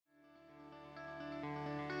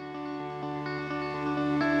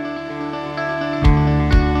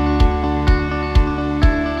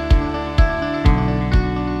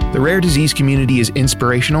The rare disease community is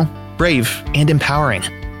inspirational, brave, and empowering.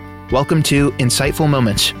 Welcome to Insightful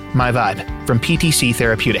Moments, My Vibe, from PTC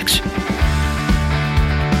Therapeutics.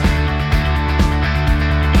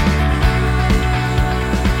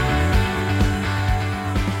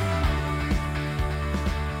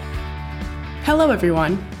 Hello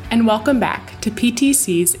everyone, and welcome back to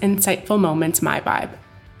PTC's Insightful Moments, My Vibe,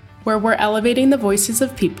 where we're elevating the voices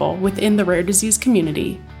of people within the rare disease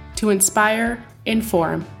community to inspire,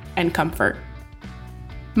 inform, and comfort.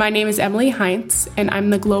 My name is Emily Heinz, and I'm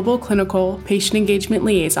the Global Clinical Patient Engagement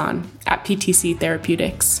Liaison at PTC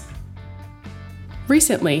Therapeutics.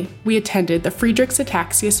 Recently, we attended the Friedreich's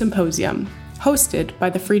Ataxia Symposium, hosted by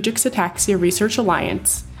the Friedreich's Ataxia Research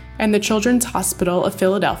Alliance and the Children's Hospital of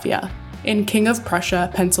Philadelphia in King of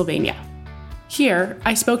Prussia, Pennsylvania. Here,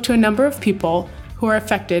 I spoke to a number of people who are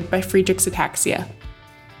affected by Friedreich's ataxia.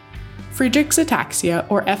 Friedreich's ataxia,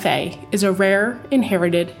 or FA, is a rare,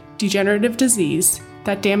 inherited, degenerative disease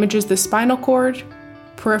that damages the spinal cord,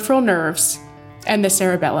 peripheral nerves, and the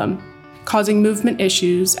cerebellum, causing movement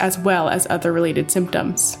issues as well as other related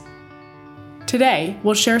symptoms. Today,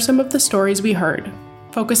 we'll share some of the stories we heard,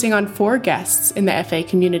 focusing on 4 guests in the FA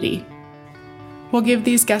community. We'll give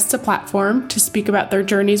these guests a platform to speak about their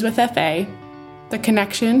journeys with FA, the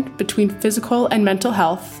connection between physical and mental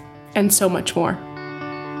health, and so much more.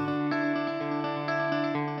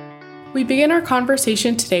 We begin our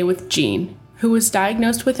conversation today with Jean, who was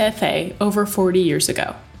diagnosed with FA over 40 years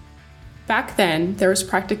ago. Back then, there was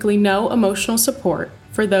practically no emotional support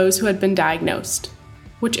for those who had been diagnosed,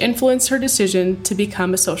 which influenced her decision to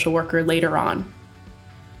become a social worker later on.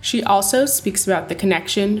 She also speaks about the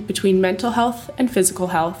connection between mental health and physical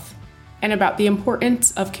health, and about the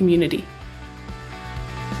importance of community.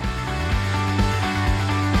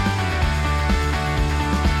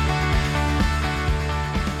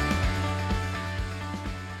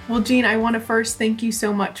 Well, Jean, I want to first thank you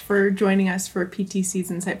so much for joining us for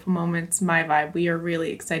PTC's Insightful Moments, My Vibe. We are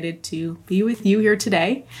really excited to be with you here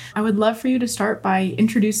today. I would love for you to start by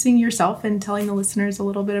introducing yourself and telling the listeners a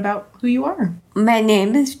little bit about who you are. My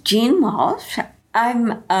name is Jean Walsh.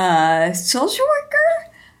 I'm a social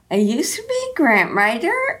worker. I used to be a grant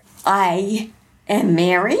writer. I am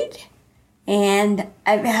married, and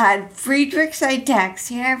I've had Friedreich's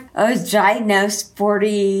ataxia. I was diagnosed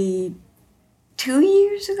 42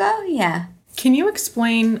 years ago, yeah. Can you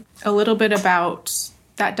explain a little bit about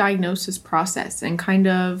that diagnosis process and kind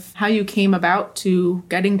of how you came about to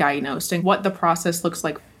getting diagnosed and what the process looks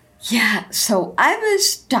like? Yeah, so I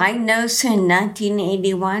was diagnosed in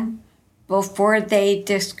 1981 before they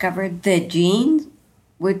discovered the gene,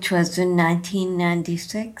 which was in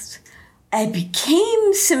 1996. I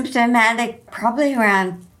became symptomatic probably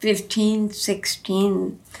around 15,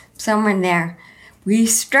 16, somewhere in there. We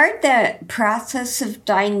started the process of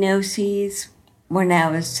diagnoses when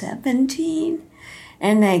I was 17,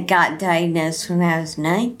 and I got diagnosed when I was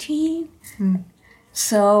 19.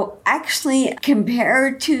 So actually,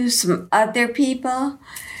 compared to some other people,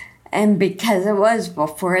 and because it was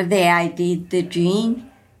before they ID'd the gene,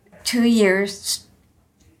 2 years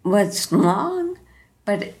was long,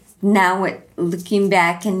 but now looking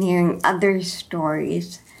back and hearing other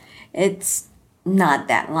stories, it's not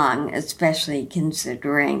that long, especially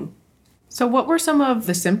considering. So what were some of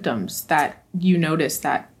the symptoms that you noticed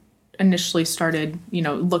that initially started,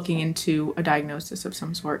 looking into a diagnosis of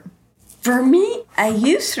some sort? For me, I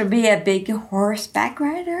used to be a big horseback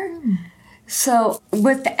rider. So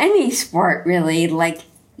with any sport, really, like,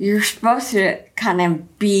 you're supposed to kind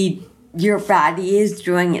of be, your body is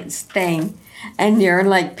doing its thing, and you're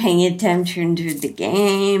like paying attention to the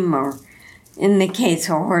game, or in the case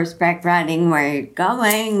of horseback riding, where you're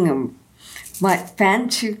going, and what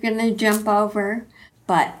fence you're going to jump over.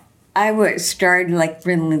 But I started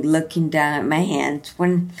really looking down at my hands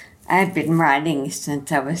when I've been riding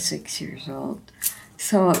since I was 6 years old.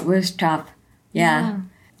 So it was tough. Yeah.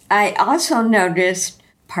 I also noticed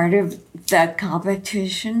part of the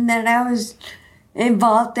competition that I was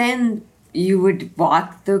involved in, you would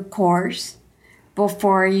walk the course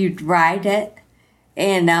before you'd ride it.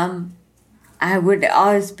 And I would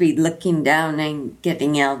always be looking down and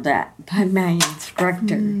getting yelled at by my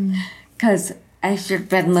instructor because I should have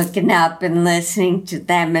been looking up and listening to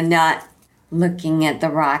them and not looking at the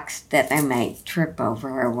rocks that I might trip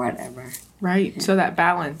over or whatever. Right. So that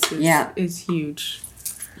balance is huge.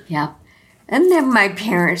 Yeah. And then my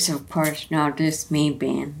parents, of course, noticed me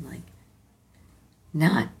being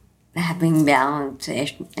not having balance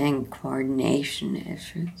and coordination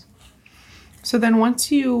issues. So then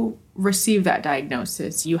once you received that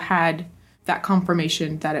diagnosis, you had that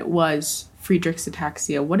confirmation that it was Friedreich's Friedreich's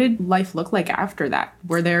ataxia. What did life look like after that?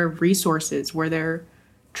 Were there resources? Were there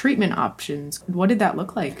treatment options? What did that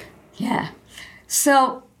look like? Yeah.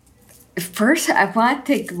 So first, I want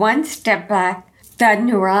to take one step back. The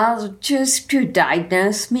neurologist who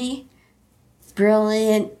diagnosed me,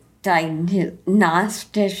 brilliant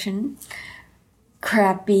diagnostician,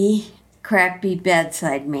 crappy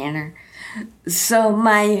bedside manner. So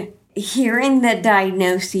my hearing the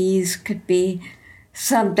diagnoses could be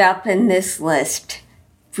summed up in this list.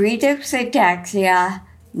 Friedreich's ataxia,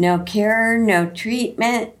 no cure, no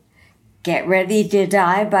treatment, get ready to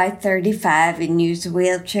die by 35 and use a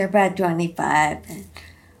wheelchair by 25. And,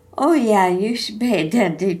 oh yeah, you should pay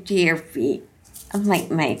attention to your feet. I'm like,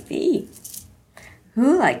 my feet?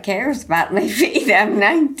 Who cares about my feet? I'm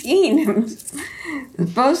 19. I'm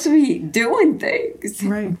supposed to be doing things.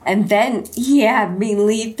 Right. And then he had me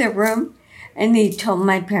leave the room, and he told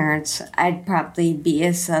my parents I'd probably be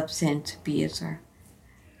a substance abuser.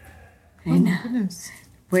 Oh, my goodness.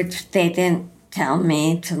 Which they didn't tell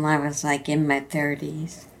me till I was in my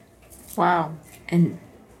 30s. Wow. And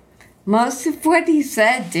most of what he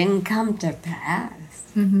said didn't come to pass.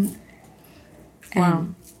 Mm-hmm. Wow.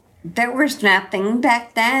 And there was nothing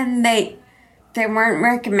back then. They weren't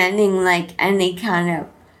recommending any kind of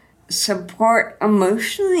support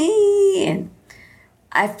emotionally, and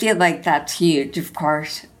I feel like that's huge, of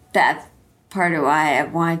course. That's part of why I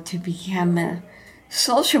wanted to become a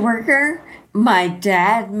social worker. My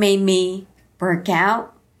dad made me work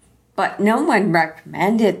out, but no one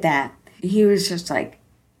recommended that. He was just like,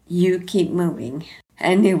 you keep moving.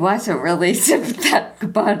 And he wasn't really sympathetic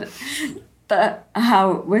about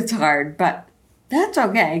how it was hard, but that's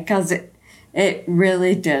okay, because it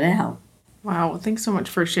really did help. Wow. Thanks so much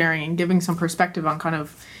for sharing and giving some perspective on kind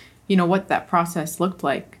of, what that process looked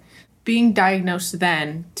like. Being diagnosed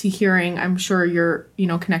then to hearing, I'm sure you're,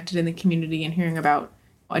 connected in the community and hearing about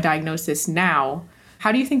a diagnosis now.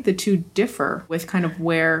 How do you think the two differ with kind of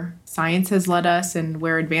where science has led us and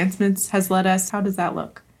where advancements has led us? How does that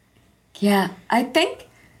look? Yeah, I think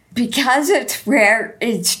because it's rare,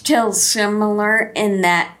 it's still similar in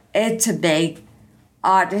that it's a big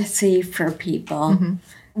odyssey for people. Mm-hmm.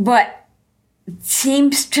 What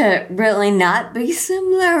seems to really not be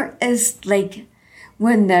similar is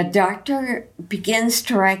when the doctor begins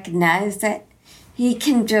to recognize it, he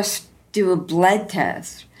can just do a blood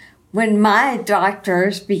test. When my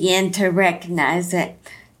doctors began to recognize it,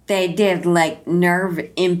 they did nerve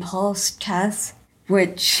impulse tests,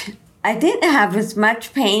 which I didn't have as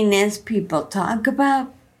much pain as people talk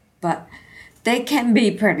about, but they can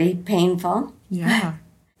be pretty painful. Yeah.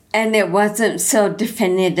 And it wasn't so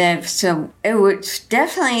definitive, so it was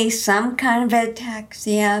definitely some kind of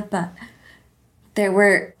ataxia, but there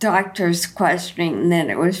were doctors questioning that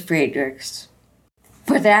it was Friedreich's.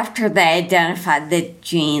 But after they identified the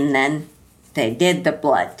gene, then they did the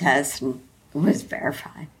blood test and it was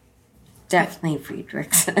verified. Definitely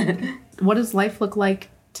Friedreich's. What does life look like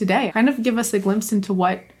today? Kind of give us a glimpse into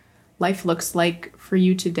what life looks like for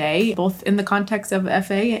you today, both in the context of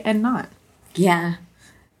FA and not. Yeah.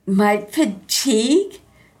 My fatigue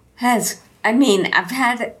I've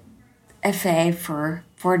had FA for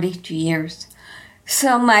 42 years.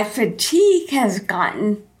 So my fatigue has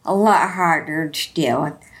gotten a lot harder to deal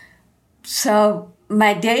with. So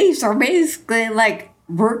my days are basically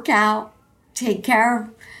work out, take care of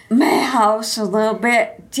my house a little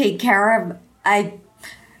bit, take care of,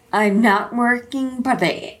 I'm not working, but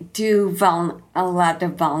I do a lot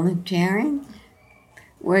of volunteering,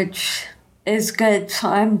 which is good. So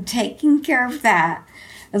I'm taking care of that.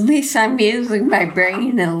 At least I'm using my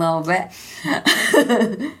brain a little bit.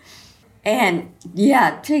 And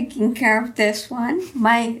yeah, taking care of this one,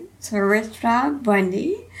 my service dog,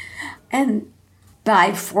 Bundy. And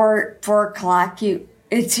by 4 o'clock,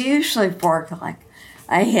 it's usually 4 o'clock,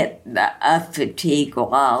 I hit a fatigue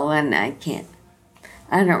wall and I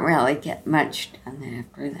don't really get much done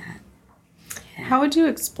after that. Yeah. How would you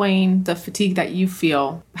explain the fatigue that you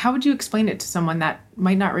feel? How would you explain it to someone that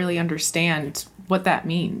might not really understand what that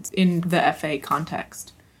means in the FA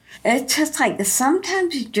context? It's just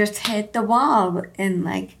sometimes you just hit the wall and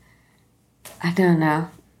I don't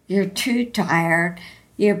know, you're too tired,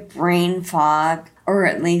 you have brain fog, or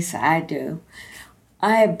at least I do.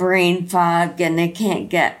 I have brain fog and I can't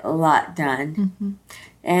get a lot done. Mm-hmm.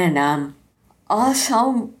 And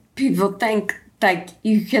also people think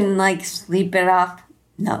you can sleep it off.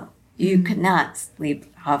 No, you cannot sleep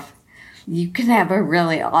it off. You can have a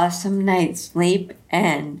really awesome night's sleep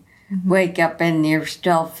and wake up and you're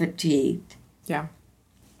still fatigued. Yeah.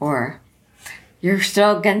 Or you're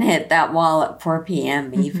still going to hit that wall at 4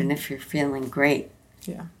 p.m. even if you're feeling great.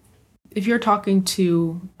 Yeah. If you're talking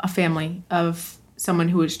to a family of someone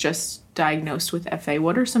who is just diagnosed with FA,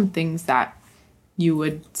 what are some things that you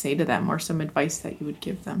would say to them or some advice that you would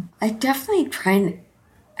give them? I definitely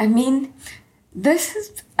this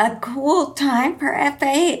is a cool time for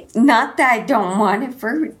FA. Not that I don't want it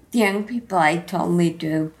for young people, I totally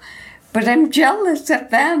do. But I'm jealous of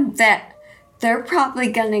them that they're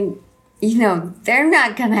probably going to, they're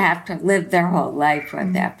not going to have to live their whole life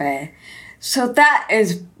with FA. So that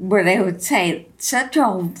is what I would say. It's such a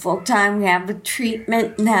hopeful time. We have a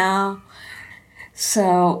treatment now.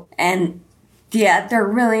 So, and the other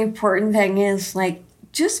really important thing is,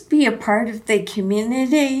 just be a part of the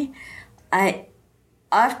community. I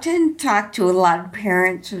often talk to a lot of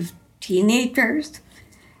parents of teenagers,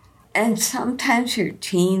 and sometimes your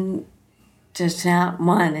teen does not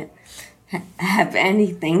want to have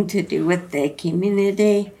anything to do with the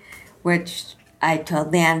community, which I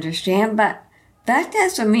totally understand, but that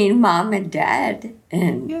doesn't mean mom and dad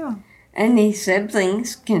and any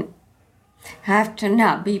siblings can have to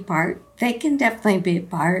not be part. They can definitely be a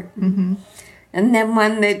part. Mm-hmm. And then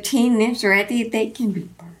when the teen is ready, they can be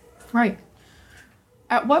part. Right.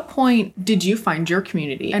 At what point did you find your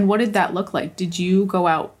community, and what did that look like? Did you go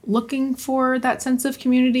out looking for that sense of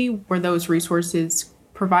community? Were those resources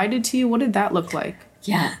provided to you? What did that look like?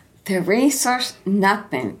 Yeah, the resource,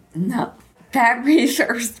 nothing. No. That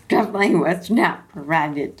resource definitely was not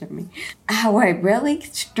provided to me. How I really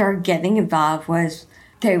started getting involved was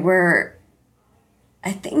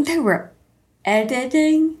I think they were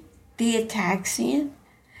editing the Ataxia.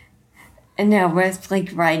 And I was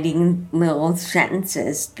writing little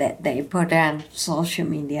sentences that they put on social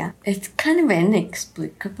media. It's kind of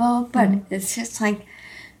inexplicable, but it's just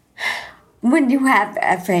when you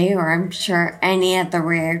have FA, or I'm sure any other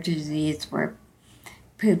rare disease where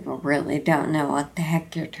people really don't know what the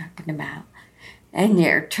heck you're talking about, and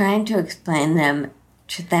you're trying to explain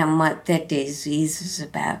to them what the disease is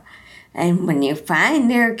about. And when you find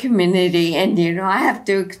their community and you don't have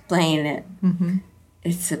to explain it,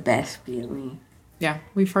 it's the best feeling. Yeah,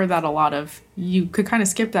 we've heard that a lot of. You could kind of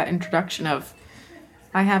skip that introduction of,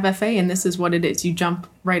 I have FA and this is what it is. You jump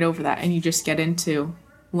right over that and you just get into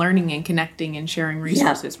learning and connecting and sharing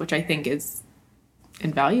resources, which I think is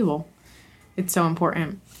invaluable. It's so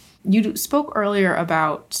important. You spoke earlier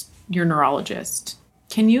about your neurologist.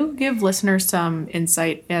 Can you give listeners some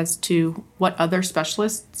insight as to what other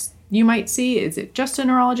specialists you might see? Is it just a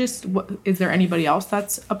neurologist? Is there anybody else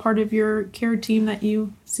that's a part of your care team that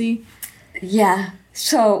you see? Yeah.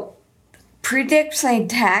 So Friedreich's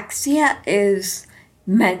ataxia is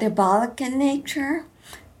metabolic in nature.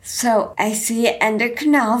 So I see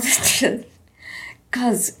endocrinologists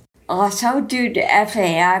because also due to FA,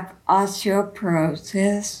 I have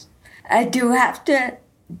osteoporosis. I do have to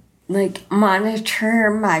monitor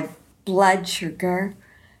my blood sugar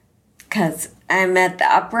because I'm at the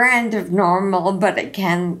upper end of normal, but it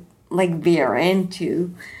can veer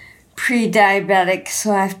into pre-diabetic,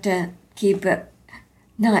 so I have to keep it,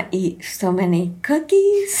 not eat so many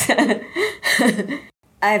cookies. I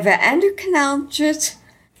have an endocrinologist.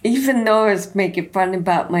 Even though I was making fun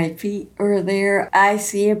about my feet earlier, I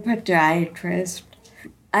see a podiatrist.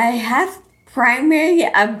 I have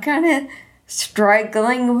I'm kind of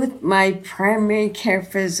struggling with my primary care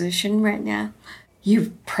physician right now.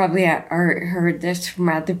 You've probably heard this from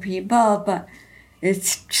other people, but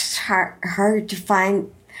it's just hard to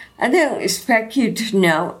find. I don't expect you to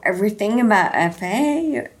know everything about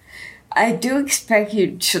FA. I do expect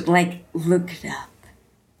you to look it up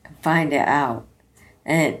and find it out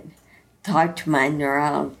and talk to my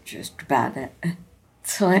neurologist about it.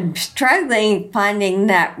 So I'm struggling finding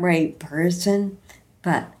that right person,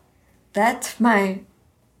 but that's am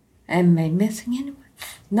I missing anyone?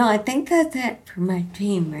 No, I think that's it for my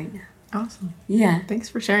team right now. Awesome. Yeah. Thanks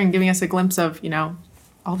for sharing, giving us a glimpse of,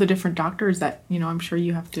 all the different doctors that, I'm sure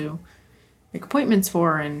you have to make appointments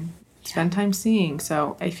for and spend time seeing.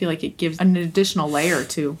 So I feel like it gives an additional layer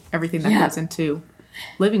to everything that goes into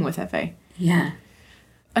living with FA. Yeah.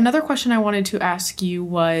 Another question I wanted to ask you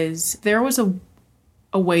was, there was a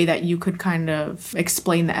way that you could kind of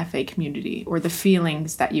explain the FA community or the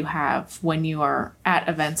feelings that you have when you are at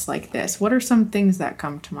events like this. What are some things that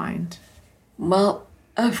come to mind? Well,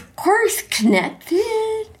 of course,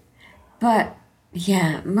 connected, but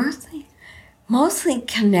yeah, mostly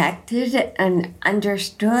connected and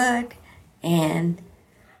understood, and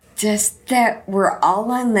just that we're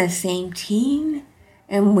all on the same team,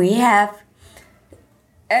 and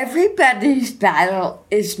everybody's battle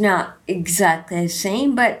is not exactly the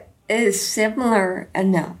same, but is similar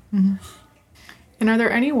enough. Mm-hmm. And are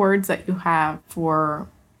there any words that you have for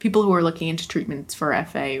people who are looking into treatments for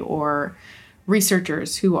FA or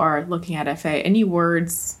researchers who are looking at FA, any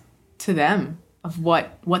words to them of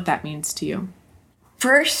what that means to you?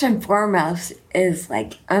 First and foremost is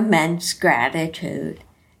like immense gratitude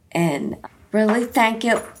and really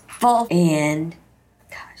thankful and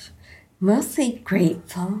mostly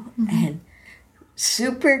grateful and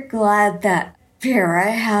super glad that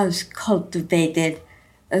Vera has cultivated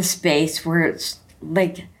a space where it's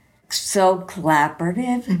like so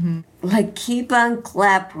collaborative. Like, keep on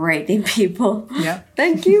collaborating, people. Yeah.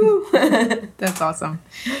 Thank you. That's awesome.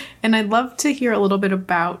 And I'd love to hear a little bit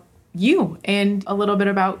about you and a little bit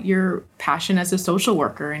about your passion as a social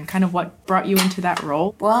worker and kind of what brought you into that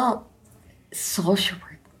role. Well, social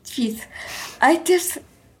work. Jeez.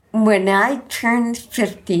 When I turned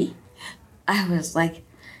 50, I was like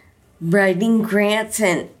writing grants,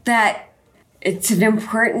 and that it's an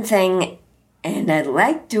important thing. And I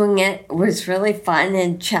liked doing it. It was really fun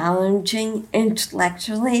and challenging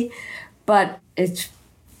intellectually, but it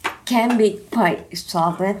can be quite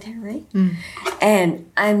solitary.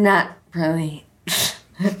 And I'm not really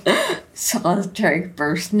a solitary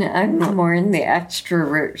person. I'm more in the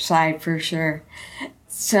extrovert side for sure.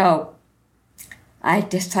 So I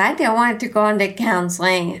decided I wanted to go into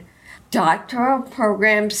counseling. Doctoral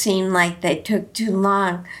programs seemed like they took too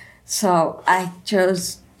long, so I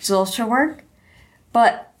chose social work.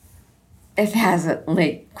 But it hasn't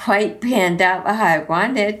quite panned out how I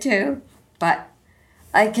wanted to. But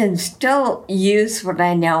I can still use what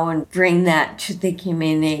I know and bring that to the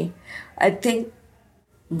community. I think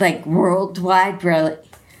worldwide, really,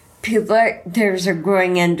 there's a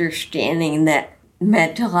growing understanding that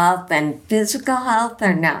mental health and physical health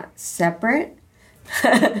are not separate,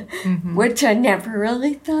 which I never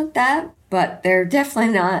really thought that. But they're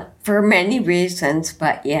definitely not for many reasons,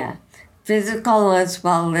 but yeah. Physical as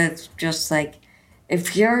well as just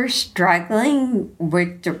if you're struggling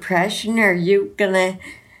with depression, are you gonna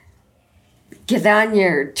get on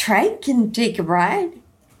your trike and take a ride?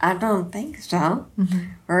 I don't think so.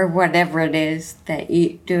 Or whatever it is that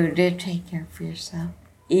you do to take care of yourself.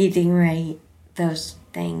 Eating right, those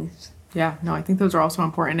things. Yeah, no, I think those are also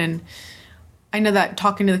important. And I know that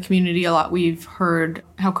talking to the community a lot, we've heard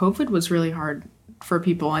how COVID was really hard for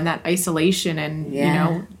people and that isolation and,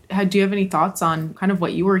 do you have any thoughts on kind of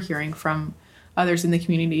what you were hearing from others in the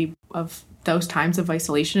community of those times of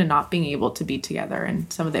isolation and not being able to be together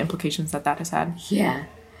and some of the implications that has had? Yeah.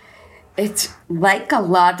 It's like a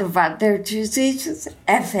lot of other diseases,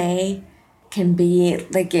 FA can be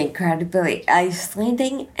incredibly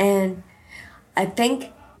isolating. And I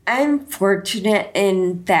think I'm fortunate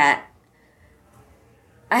in that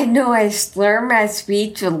I know I slur my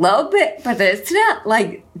speech a little bit, but it's not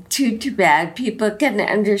too bad. People can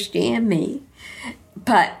understand me.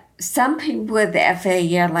 But some people with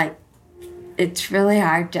FA, it's really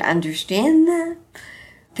hard to understand them.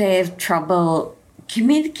 They have trouble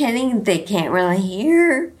communicating. They can't really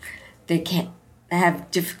hear. They can't have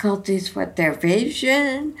difficulties with their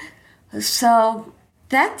vision. So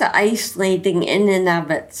that's isolating in and of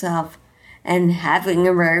itself. And having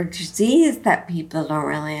a rare disease that people don't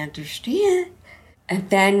really understand. And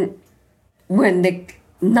then when the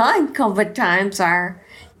non-COVID times are,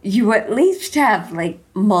 you at least have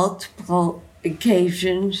multiple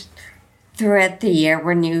occasions throughout the year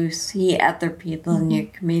when you see other people in your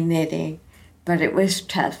community. But it was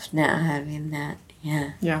tough not having that,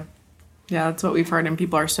 yeah. Yeah, that's what we've heard. And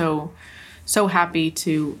people are so happy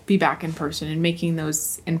to be back in person and making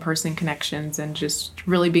those in-person connections and just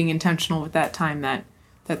really being intentional with that time that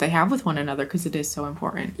they have with one another because it is so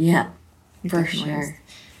important. Yeah, for sure.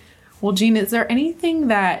 Well, Jean, is there anything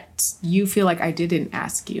that you feel like I didn't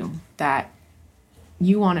ask you that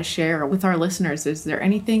you want to share with our listeners? Is there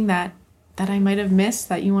anything that I might have missed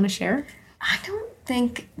that you want to share? I don't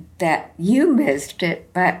think that you missed it,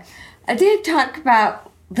 but I did talk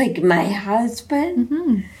about my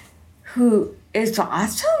husband. Who is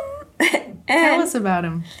awesome. Tell us about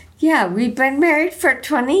him. Yeah, we've been married for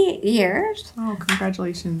 28 years. Oh,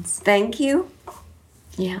 congratulations. Thank you.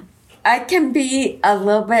 Yeah. I can be a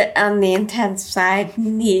little bit on the intense side,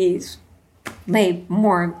 and he's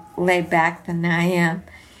more laid back than I am.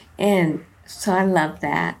 And so I love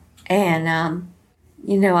that. And,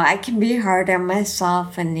 I can be hard on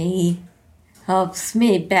myself, and he helps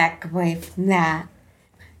me back away from that.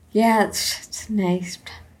 Yeah, it's nice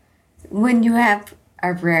when you have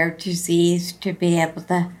a rare disease to be able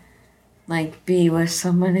to be with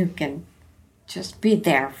someone who can just be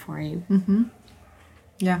there for you.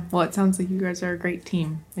 Yeah, well, it sounds like you guys are a great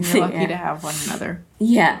team and you're lucky to have one another.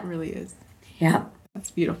 Yeah. It really is. Yeah. That's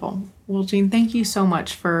beautiful. Well, Jean, thank you so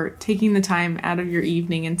much for taking the time out of your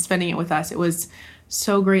evening and spending it with us. It was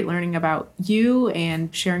so great learning about you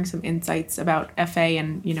and sharing some insights about FA.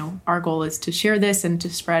 And, our goal is to share this and to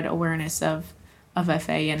spread awareness of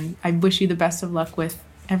FA. And I wish you the best of luck with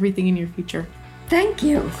everything in your future. Thank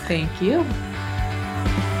you. Thank you.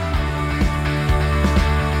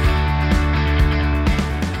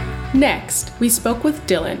 Next, we spoke with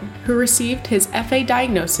Dylan, who received his FA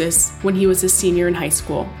diagnosis when he was a senior in high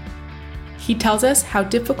school. He tells us how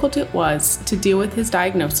difficult it was to deal with his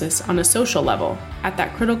diagnosis on a social level at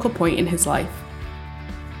that critical point in his life.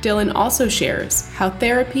 Dylan also shares how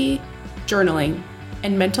therapy, journaling,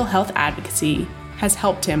 and mental health advocacy has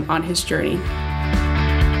helped him on his journey.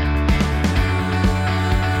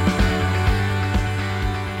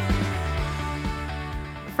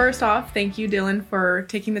 First off, thank you, Dylan, for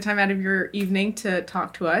taking the time out of your evening to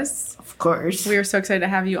talk to us. Of course. We are so excited to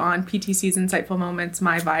have you on PTC's Insightful Moments,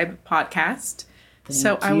 My Vibe podcast.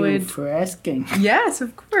 Thank you for asking. Yes,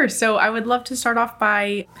 of course. So I would love to start off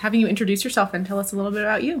by having you introduce yourself and tell us a little bit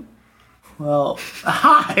about you. Well,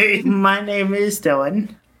 hi, my name is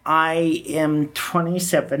Dylan. I am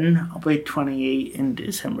 27. I'll be 28 in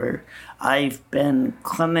December. I've been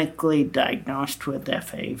clinically diagnosed with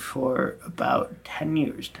FA for about 10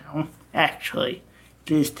 years now. Actually,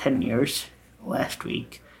 it is 10 years last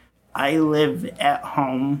week. I live at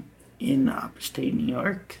home in upstate New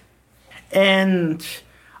York. And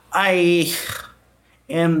I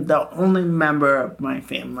am the only member of my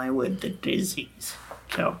family with the disease.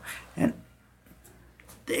 And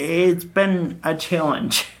it's been a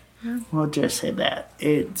challenge. We'll just say that.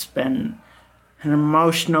 It's been an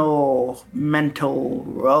emotional, mental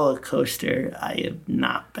roller coaster I have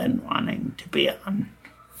not been wanting to be on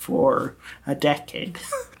for a decade.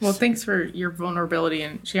 Well, thanks for your vulnerability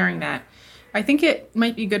and sharing that. I think it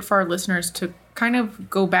might be good for our listeners to kind of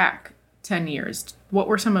go back 10 years. What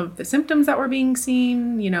were some of the symptoms that were being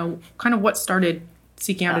seen? Kind of what started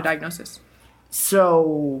seeking out a diagnosis?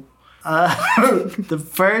 So, the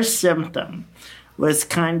first symptom was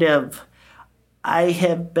kind of, I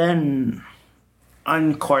have been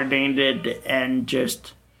uncoordinated and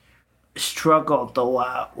just struggled a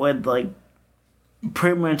lot with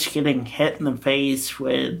pretty much getting hit in the face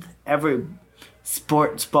with every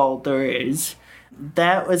sports ball there is.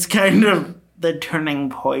 That was kind of the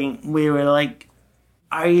turning point. We were like,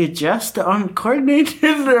 are you just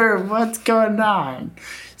uncoordinated or what's going on?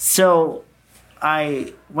 So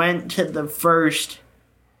I went to the first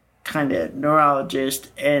kind of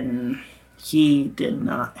neurologist, and he did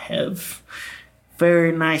not have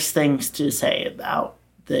very nice things to say about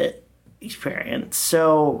the experience.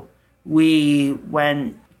 So we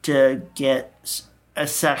went to get a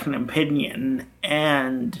second opinion,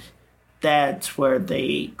 and that's where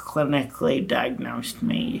they clinically diagnosed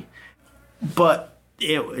me. But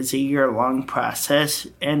it was a year-long process,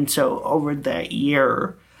 and so over that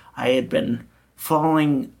year, I had been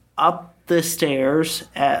falling up the stairs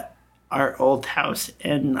at our old house,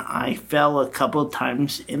 and I fell a couple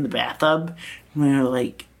times in the bathtub. And we were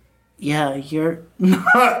like, yeah, you're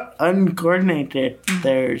not uncoordinated.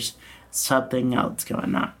 There's something else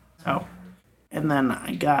going on. And then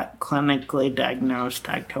I got clinically diagnosed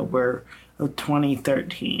October of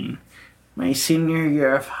 2013, my senior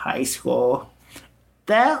year of high school.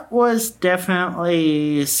 That was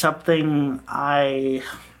definitely something I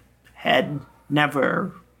had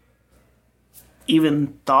never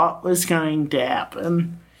even thought was going to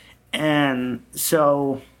happen. And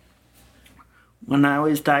so when I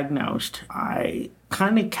was diagnosed, I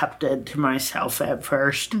kind of kept it to myself at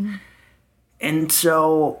first. Mm-hmm. And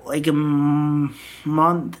so a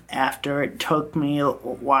month after, it took me a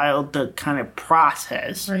while to kind of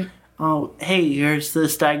process. Right. Oh, hey, here's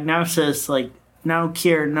this diagnosis. No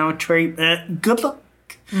cure, no treatment. Good luck.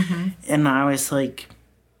 Mm-hmm. And I was like,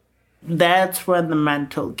 that's when the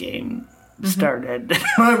mental game started.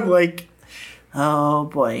 I'm like, oh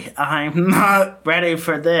boy, I'm not ready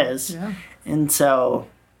for this. Yeah. And so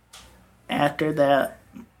after that,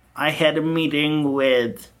 I had a meeting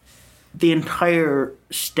with the entire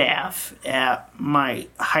staff at my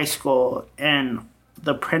high school and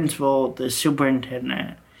the principal, the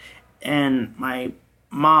superintendent, and my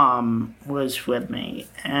mom was with me.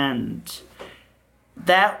 And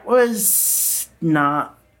that was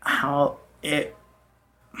not how it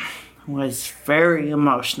was. Very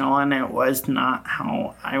emotional, and it was not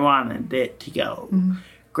how I wanted it to go. Mm-hmm.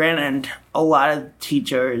 Granted, a lot of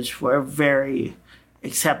teachers were very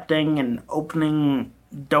accepting and opening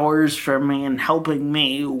doors for me and helping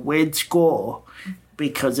me with school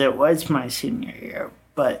because it was my senior year.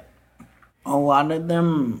 But a lot of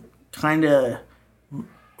them kind of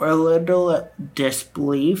were a little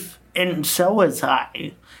disbelief, and so was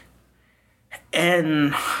I.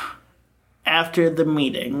 And after the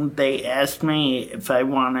meeting, they asked me if I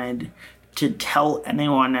wanted to tell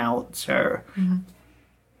anyone else or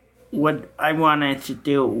what I wanted to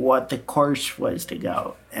do, what the course was to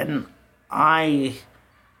go. And I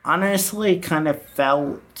honestly kind of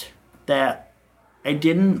felt that I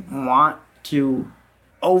didn't want to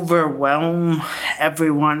overwhelm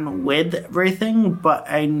everyone with everything, but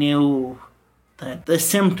I knew that the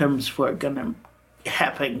symptoms were going to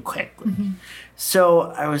happen quickly. So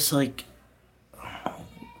I was like,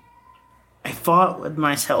 I fought with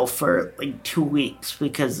myself for like 2 weeks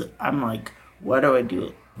because I'm like, what do I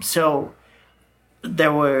do? So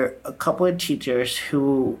there were a couple of teachers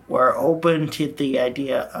who were open to the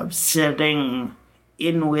idea of sitting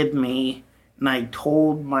in with me, and I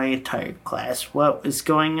told my entire class what was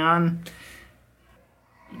going on.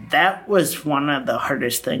 That was one of the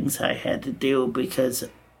hardest things I had to do, because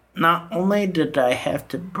not only did I have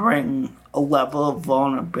to bring a level of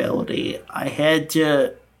vulnerability, I had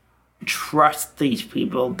to trust these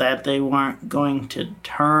people that they weren't going to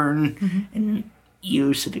turn and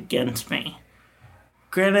use it against me.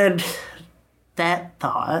 Granted, that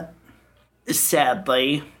thought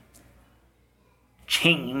sadly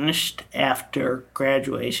changed after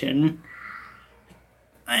graduation,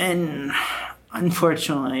 and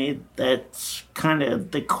unfortunately that's kind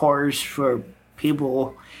of the course for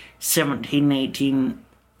people 17, 18,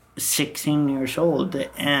 16 years old,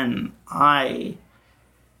 and I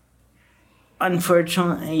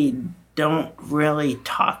unfortunately don't really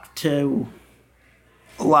talk to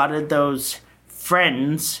a lot of those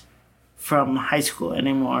friends from high school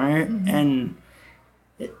anymore, and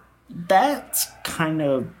that's kind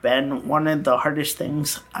of been one of the hardest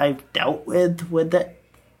things I've dealt with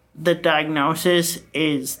the diagnosis,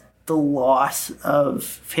 is the loss of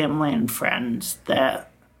family and friends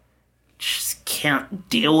that just can't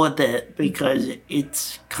deal with it because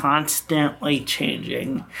it's constantly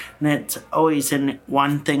changing, and it's always in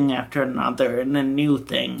one thing after another and a new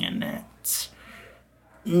thing, and it's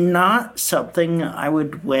not something I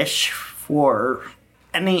would wish for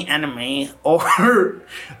any enemy or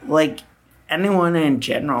like anyone in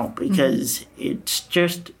general, because it's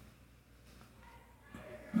just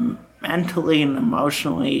mentally and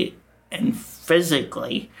emotionally and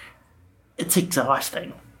physically, it's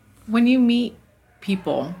exhausting. When you meet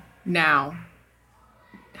people now,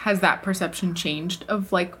 has that perception changed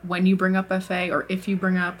of like when you bring up FA, or if you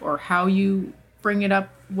bring up, or how you bring it up?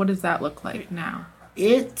 What does that look like now?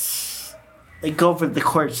 It's like over the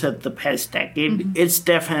course of the past decade, it's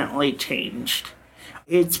definitely changed.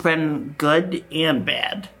 It's been good and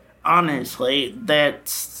bad. Honestly,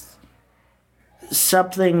 that's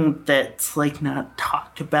something that's like not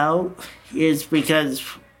talked about, is because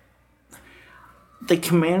the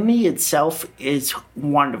community itself is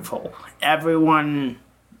wonderful. Everyone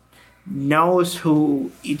knows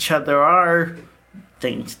who each other are,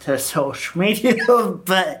 thanks to social media,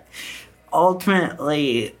 but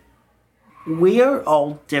ultimately, we are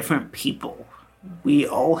all different people. We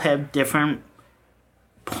all have different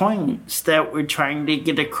points that we're trying to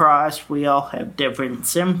get across. We all have different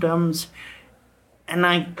symptoms. And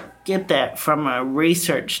I get that from a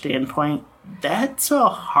research standpoint. That's a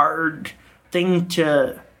hard thing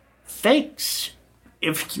to fix,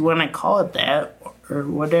 if you want to call it that, or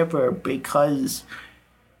whatever, because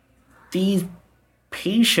these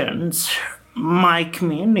patients, my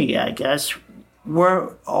community, I guess,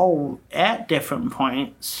 we're all at different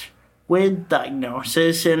points with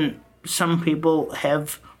diagnosis, and some people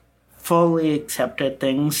have fully accepted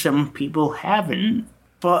things, some people haven't,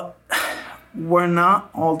 but we're not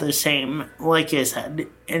all the same, like I said,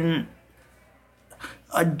 and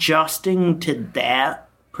adjusting to that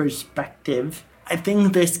perspective, I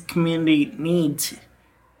think this community needs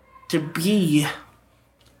to be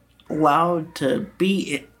allowed to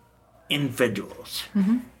be individuals,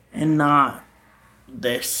 and not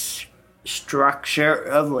this structure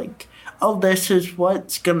of like, oh, this is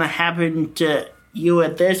what's gonna happen to you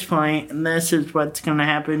at this point, and this is what's gonna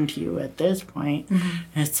happen to you at this point.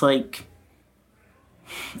 It's like,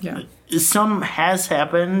 some has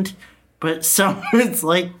happened, but some it's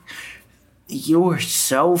like, you were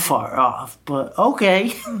so far off, but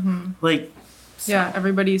okay. Like, yeah,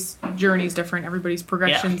 everybody's journey is different, everybody's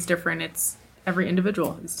progression is different. It's every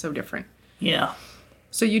individual is so different. Yeah.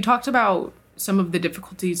 So you talked about some of the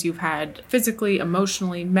difficulties you've had physically,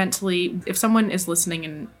 emotionally, mentally. If someone is listening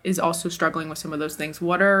and is also struggling with some of those things,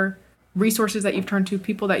 what are resources that you've turned to,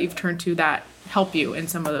 people that you've turned to that help you in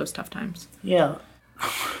some of those tough times? Yeah.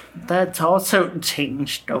 That's also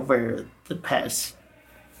changed over the past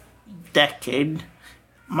decade,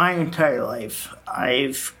 my entire life,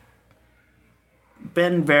 I've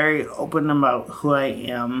been very open about who I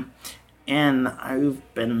am, and I've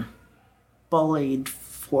been bullied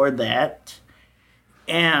for that.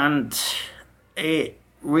 And it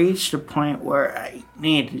reached a point where I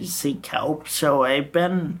needed to seek help, so I've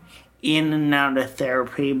been in and out of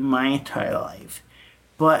therapy my entire life.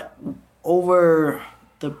 But over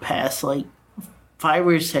the past 5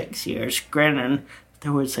 or 6 years, granted,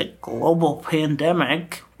 there was a global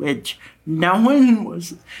pandemic, which no one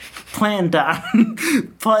was planned on,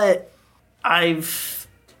 but I've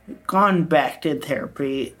gone back to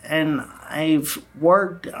therapy and I've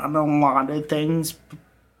worked on a lot of things,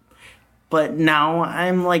 but now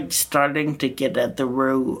I'm starting to get at the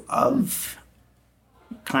root of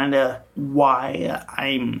kind of why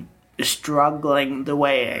I'm struggling the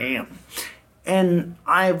way I am. And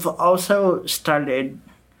I've also started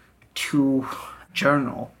to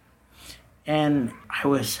journal. And I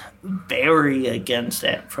was very against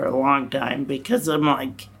it for a long time because I'm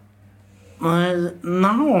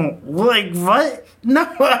no, what? No,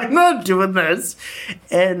 I'm not doing this.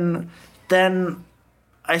 And then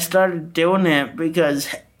I started doing it because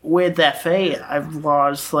with FA, I've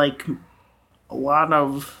lost a lot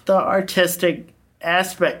of the artistic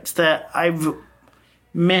aspects that I've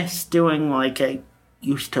missed doing. I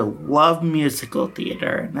used to love musical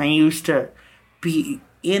theater, and I used to be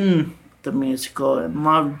in the musical and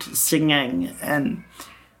loved singing, and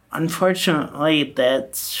unfortunately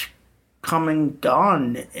that's come and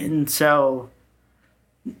gone. And so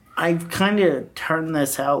I've kind of turned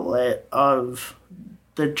this outlet of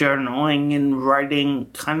the journaling and writing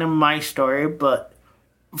kind of my story, but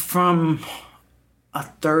from a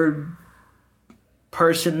third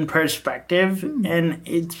person perspective, and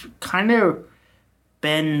it's kind of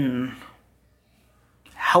been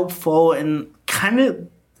helpful and kind of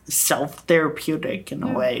self-therapeutic in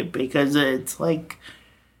a way, because it's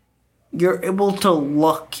you're able to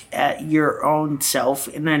look at your own self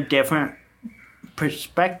in a different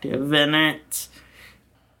perspective, and it's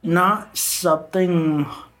not something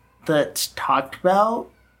that's talked about.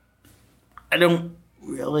 I don't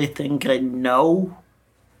really think I know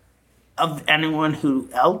of anyone who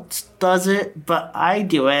else does it, but I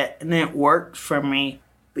do it, and it works for me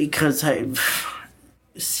because I've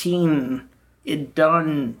seen it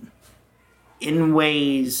done in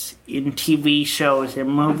ways in TV shows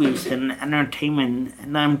and movies and entertainment,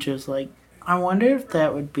 and I'm just I wonder if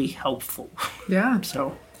that would be helpful. Yeah.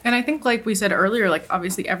 So, and I think we said earlier,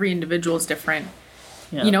 obviously every individual is different.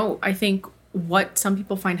 Yeah. I think what some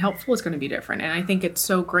people find helpful is going to be different, and I think it's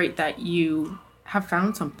so great that you have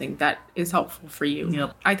found something that is helpful for you.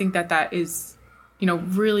 Yep. I think that is,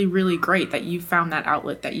 really, really great that you found that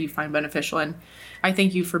outlet that you find beneficial. And I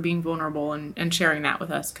thank you for being vulnerable and sharing that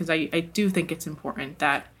with us, because I do think it's important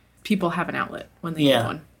that people have an outlet when they need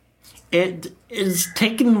one. It is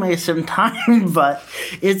taking me some time, but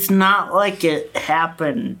it's not like it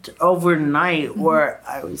happened overnight where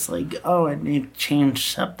I was oh, I need to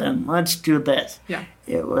change something. Let's do this. Yeah.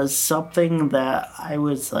 It was something that I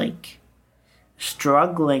was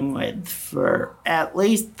struggling with for at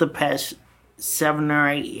least the past 7 or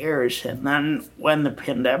 8 years. And then when the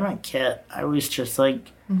pandemic hit, I was just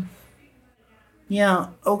yeah,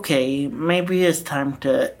 okay, maybe it's time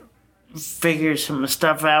to figure some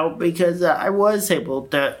stuff out, because I was able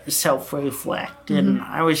to self-reflect, and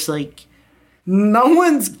I was no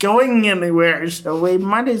one's going anywhere, so we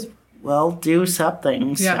might as well do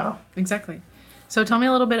something. Yeah, exactly. So tell me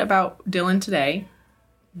a little bit about Dylan today.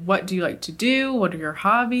 What do you like to do? What are your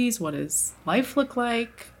hobbies? What does life look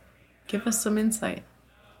like? Give us some insight.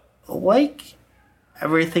 Like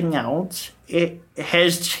everything else, it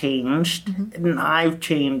has changed, and I've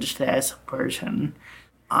changed as a person.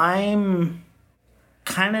 I'm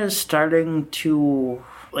kind of starting to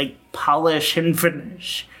polish and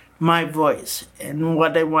finish my voice and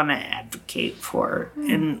what I want to advocate for,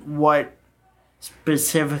 and what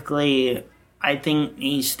specifically I think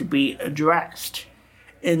needs to be addressed.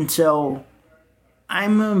 And so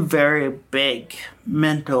I'm a very big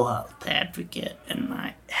mental health advocate, and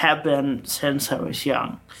I have been since I was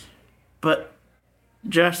young. But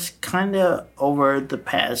just kind of over the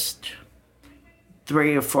past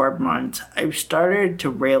 3 or 4 months, I've started to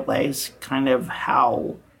realize kind of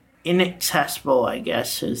how inaccessible, I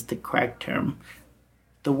guess is the correct term,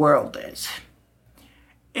 the world is.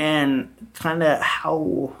 And kind of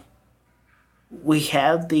how we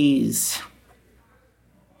have these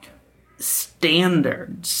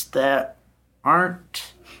standards that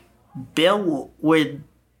aren't built with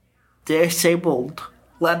disabled,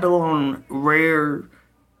 let alone rare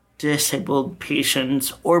disabled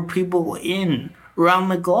patients or people around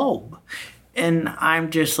the globe. And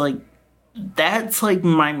I'm just like, that's like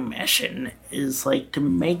my mission, is like to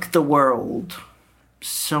make the world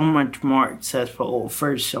so much more accessible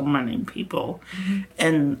for so many people. Mm-hmm.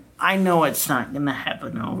 And I know it's not going to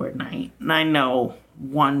happen overnight. And I know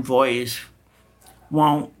one voice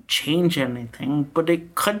won't change anything, but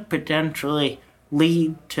it could potentially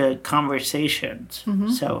lead to conversations.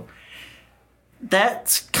 Mm-hmm. So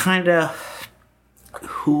that's kind of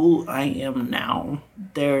who I am now.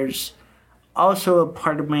 There's also a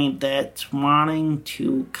part of me that's wanting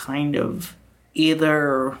to kind of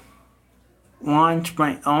either launch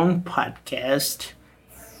my own podcast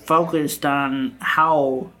focused on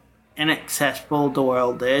how inaccessible the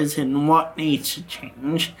world is and what needs to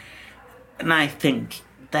change. And I think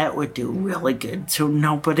that would do really good. So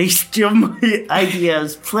nobody steal my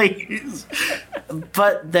ideas, please.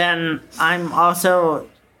 But then I'm also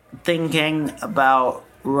thinking about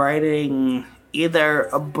writing either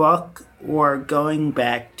a book or going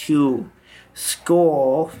back to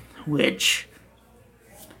school, which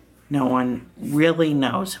no one really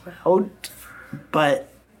knows about.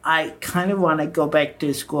 But I kind of want to go back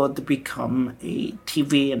to school to become a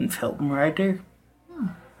TV and film writer.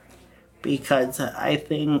 Because I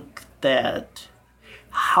think that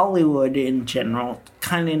Hollywood in general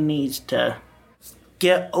kind of needs to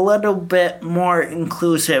get a little bit more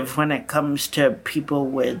inclusive when it comes to people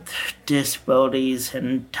with disabilities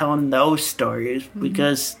and telling those stories,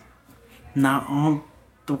 because not all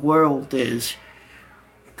the world is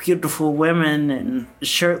beautiful women and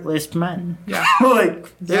shirtless men.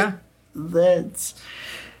 Yeah. That's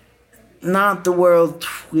not the world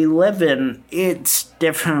we live in. It's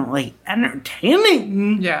definitely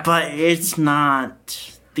entertaining, but it's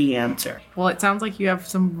not the answer. Well, it sounds like you have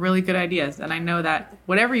some really good ideas, and I know that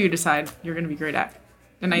whatever you decide, you're going to be great at.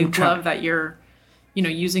 And I love that you're,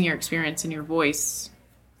 using your experience and your voice,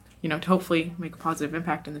 to hopefully make a positive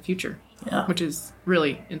impact in the future, which is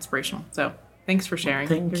really inspirational. So thanks for sharing.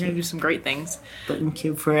 You're going to do some great things. Thank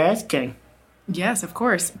you for asking. Yes, of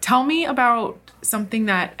course. Tell me about something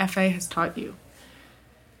that FA has taught you.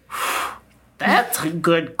 That's a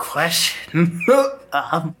good question.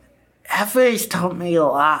 FA's taught me a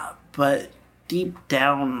lot, but deep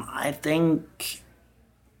down, I think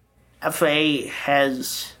FA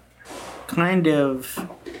has kind of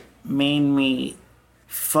made me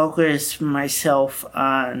focus myself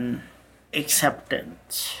on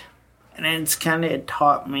acceptance. And it's kind of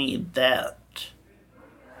taught me that,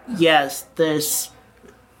 yes, this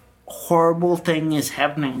horrible thing is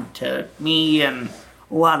happening to me and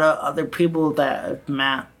a lot of other people that I've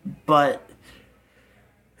met,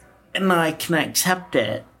 and I can accept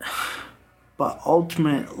it, but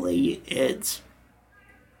ultimately is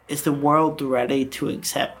the world ready to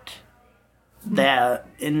accept that?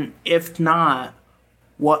 And if not,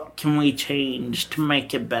 what can we change to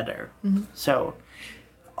make it better? Mm-hmm. So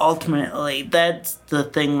ultimately, that's the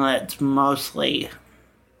thing that's mostly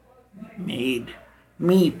made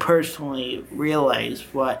me personally realize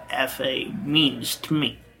what FA means to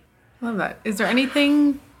me. Love that. Is there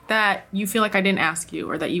anything that you feel like I didn't ask you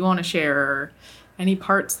or that you want to share, or any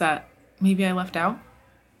parts that maybe I left out?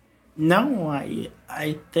 No,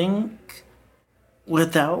 I think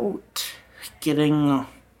without getting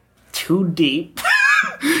too deep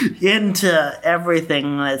into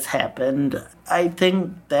everything that's happened, I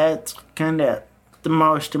think that's kind of the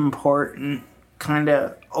most important kind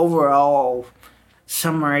of overall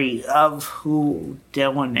summary of who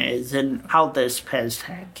Dylan is and how this past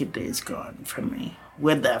decade has gone for me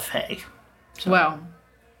with FA. So. Well,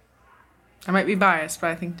 I might be biased, but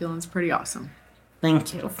I think Dylan's pretty awesome.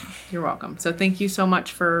 Thank you. You're welcome. So thank you so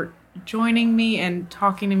much for joining me and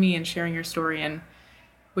talking to me and sharing your story, and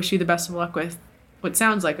wish you the best of luck with what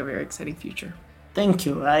sounds like a very exciting future. Thank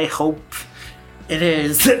you. I hope it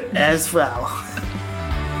is as well.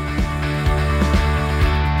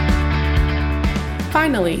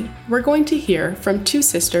 Finally, we're going to hear from two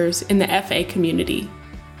sisters in the FA community,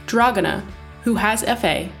 Dragana, who has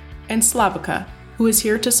FA, and Slavica, who is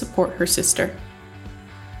here to support her sister.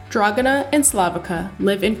 Dragana and Slavica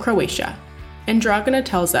live in Croatia, and Dragana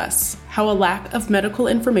tells us how a lack of medical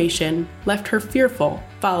information left her fearful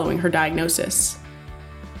following her diagnosis.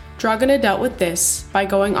 Dragana dealt with this by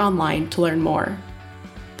going online to learn more.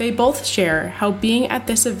 They both share how being at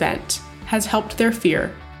this event has helped their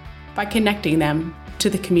fear by connecting them to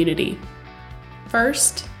the community.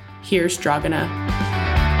 First, here's Dragana.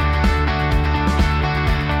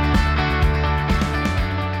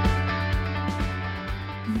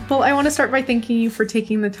 Well, I want to start by thanking you for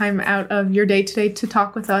taking the time out of your day today to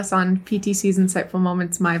talk with us on PTC's Insightful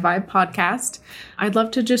Moments, My Vibe podcast. I'd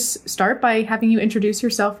love to just start by having you introduce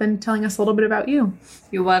yourself and telling us a little bit about you.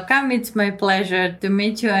 You're welcome. It's my pleasure to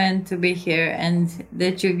meet you and to be here, and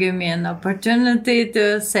that you give me an opportunity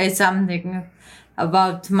to say something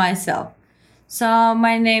about myself. So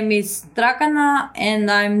my name is Dragana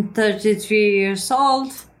and I'm 33 years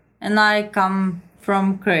old and I come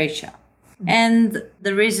from Croatia. And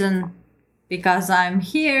the reason because I'm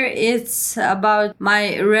here is about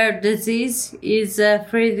my rare disease is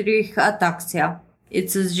Friedreich Ataxia.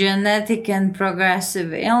 It's a genetic and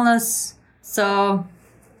progressive illness. So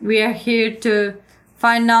we are here to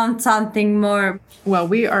find out something more. Well,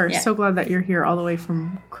 we are so glad that you're here all the way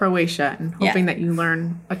from Croatia and hoping that you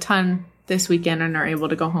learn a ton this weekend and are able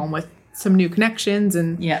to go home with some new connections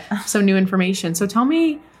and some new information. So tell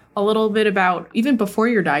me a little bit about, even before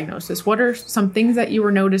your diagnosis, what are some things that you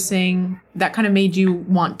were noticing that kind of made you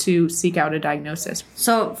want to seek out a diagnosis?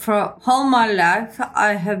 So for all my life,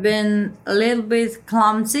 I have been a little bit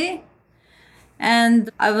clumsy. And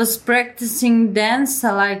I was practicing dance,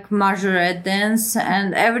 like majorette dance,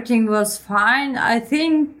 and everything was fine. I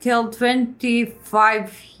think till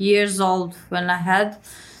 25 years old when I had.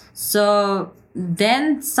 So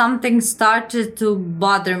then something started to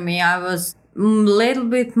bother me. I was a little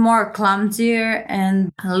bit more clumsier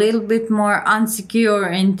and a little bit more insecure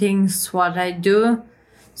in things what I do.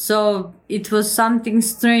 So it was something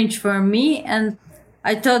strange for me, and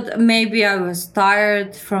I thought maybe I was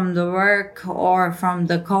tired from the work or from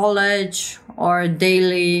the college or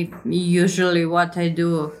daily, usually what I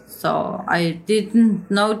do. So I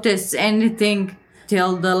didn't notice anything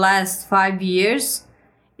till the last 5 years.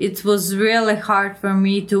 It was really hard for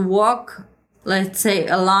me to walk, let's say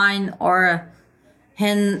a line or a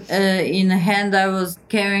hand, in a hand I was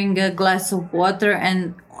carrying a glass of water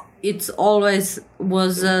and it always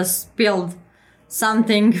was spilled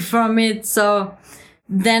something from it. So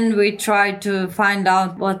then we tried to find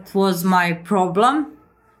out what was my problem,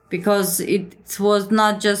 because it was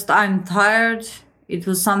not just I'm tired, it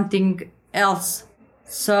was something else.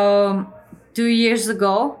 So 2 years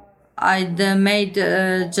ago, I made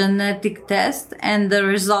a genetic test and the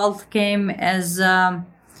result came as the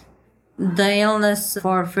illness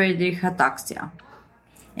for Friedreich Ataxia.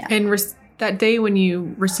 Yeah. And that day when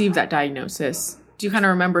you received that diagnosis, do you kind of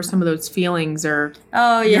remember some of those feelings or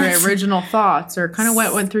your original thoughts or kind of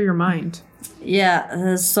what went through your mind?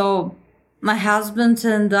 Yeah, so my husband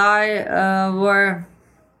and I were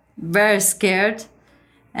very scared.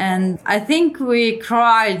 And I think we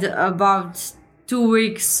cried about 2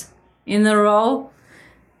 weeks in a row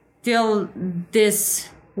till this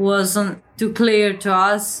wasn't too clear to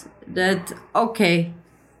us that, okay,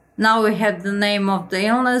 now we have the name of the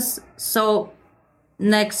illness, so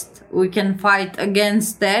next we can fight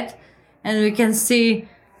against that and we can see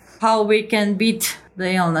how we can beat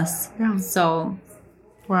the illness. Yeah. So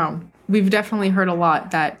wow, we've definitely heard a lot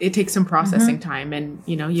that it takes some processing time, and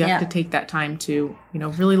you have to take that time to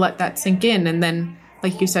really let that sink in, and then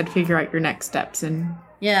like you said, figure out your next steps. And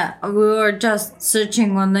we were just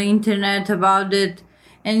searching on the internet about it,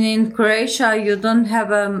 and in Croatia you don't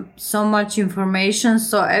have so much information,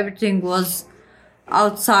 so everything was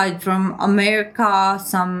outside from America.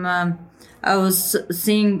 I was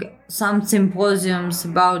seeing some symposiums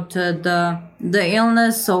about the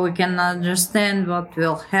illness, so we can understand what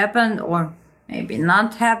will happen or maybe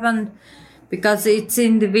not happen, because it's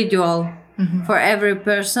individual for every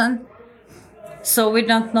person. So we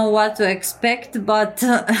don't know what to expect, but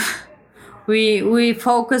we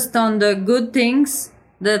focused on the good things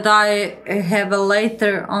that I have a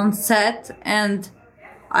later onset, and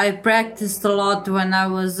I practiced a lot when I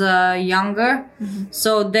was younger.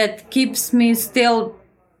 So that keeps me still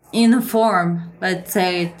in form, let's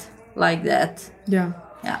say it like that. Yeah.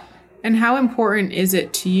 Yeah. And how important is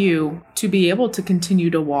it to you to be able to continue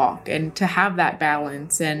to walk and to have that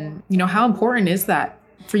balance? And, how important is that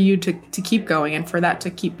for you to keep going and for that to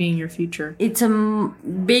keep being your future? It's a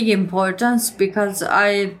big importance, because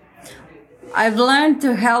I've learned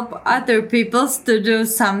to help other people to do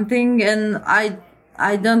something, and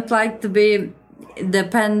I don't like to be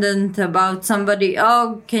dependent about somebody.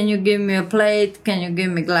 Oh, can you give me a plate? Can you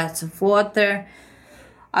give me a glass of water?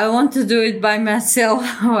 I want to do it by myself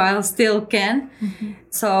while I still can.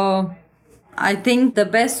 So I think the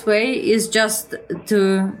best way is just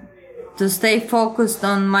to stay focused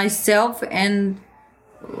on myself and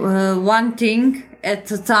one thing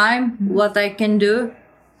at a time, what I can do,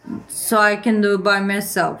 so I can do by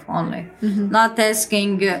myself only. Not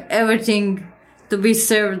asking everything to be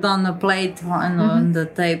served on a plate and on the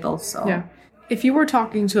table. So yeah. If you were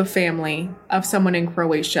talking to a family of someone in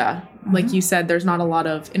Croatia, like you said, there's not a lot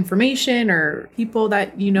of information or people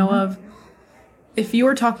that you know of. If you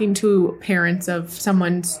were talking to parents of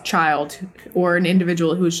someone's child or an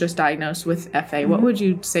individual who's just diagnosed with FA, what would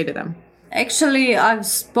you say to them? Actually, I've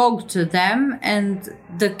spoke to them, and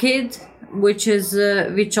the kid, which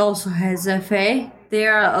also has FA, they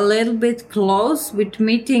are a little bit close with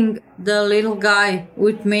meeting the little guy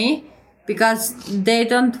with me, because they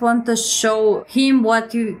don't want to show him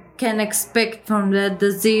what you can expect from the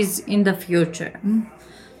disease in the future.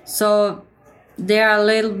 So they are a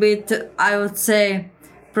little bit, I would say,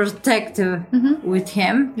 protective with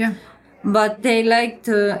him. Yeah. But they like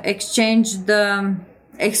to exchange the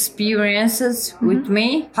experiences with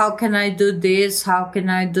me. How can I do this? How can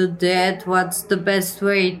I do that? What's the best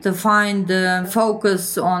way to find the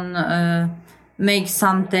focus on make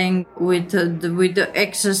something with the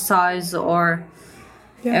exercise or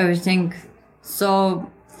everything. So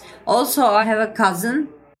also I have a cousin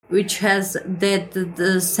which has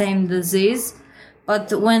the same disease,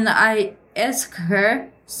 but when I ask her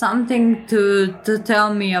something to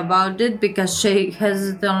tell me about it, because she has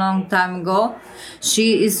it a long time ago,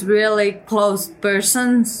 she is really closed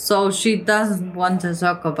person, so she doesn't want to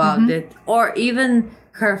talk about it. Or even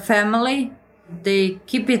her family, they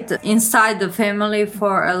keep it inside the family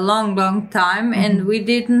for a long time, and we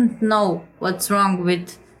didn't know what's wrong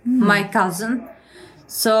with my cousin.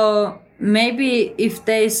 So maybe if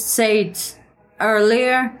they say it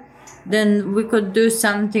earlier, then we could do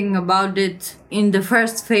something about it in the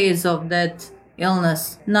first phase of that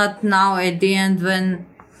illness, not now at the end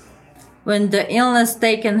when the illness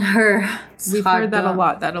taken her. We've heard that a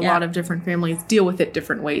lot, that a lot of different families deal with it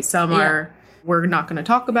different ways. Some are, we're not going to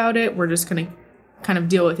talk about it, we're just going to kind of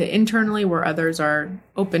deal with it internally, where others are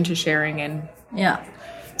open to sharing. And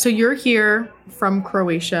so you're here from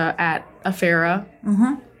Croatia at a FARA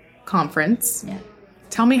conference.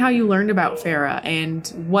 Tell me how you learned about FARA and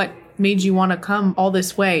what made you want to come all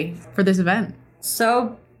this way for this event.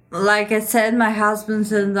 So, like I said, my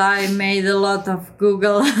husband and I made a lot of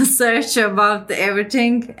Google search about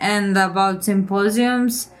everything and about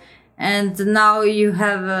symposiums. And now you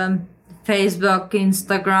have Facebook,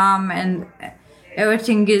 Instagram, and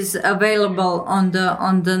everything is available on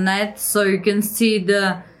the net, so you can see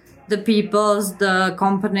the peoples, the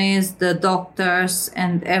companies, the doctors,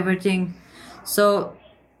 and everything. So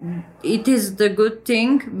it is the good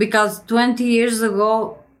thing, because 20 years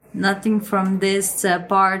ago nothing from this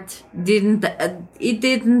part didn't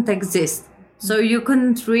exist. So you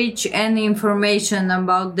couldn't reach any information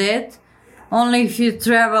about that. Only if you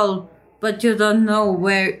travel, but you don't know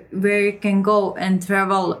where you can go and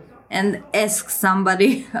travel and ask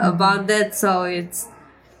somebody about that. So it's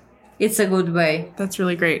a good way. That's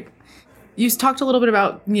really great. You talked a little bit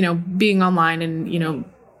about, being online and,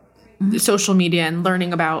 social media and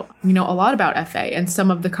learning about, a lot about FA and some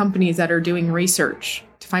of the companies that are doing research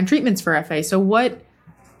to find treatments for FA. So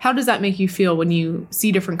how does that make you feel when you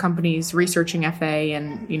see different companies researching FA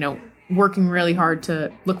and, working really hard to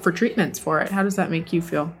look for treatments for it? How does that make you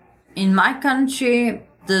feel? In my country,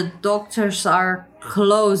 the doctors are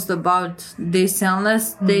closed about this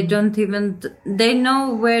illness. They don't even, they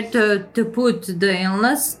know where to put the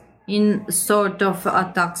illness in sort of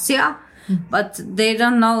ataxia, but they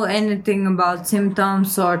don't know anything about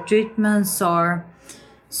symptoms or treatments or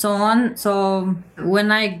so on. So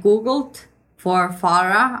when I Googled for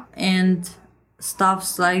FARA and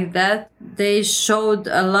stuffs like that, they showed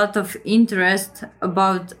a lot of interest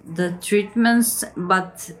about the treatments,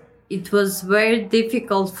 but it was very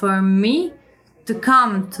difficult for me to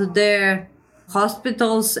come to their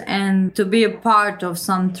hospitals and to be a part of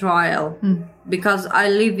some trial, because I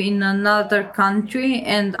live in another country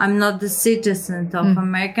and I'm not a citizen of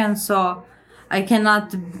America, so I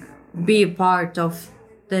cannot be a part of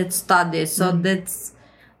that study. So that's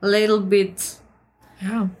a little bit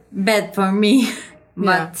bad for me.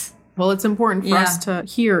 But well, it's important for us to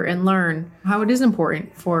hear and learn how it is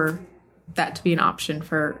important for that to be an option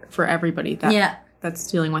for everybody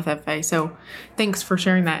that's dealing with FA. So thanks for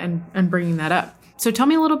sharing that and bringing that up. So tell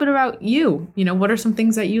me a little bit about you. What are some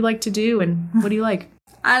things that you like to do and what do you like?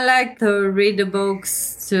 I like to read the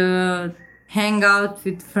books, to hang out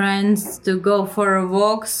with friends, to go for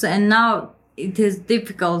walks. And now it is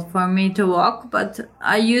difficult for me to walk, but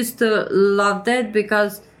I used to love that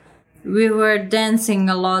because we were dancing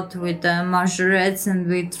a lot with the majorettes and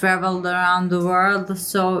we traveled around the world.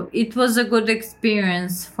 So it was a good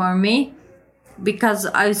experience for me because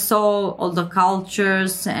I saw all the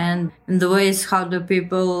cultures and the ways how the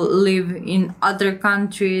people live in other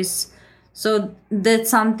countries. So that's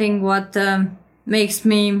something what makes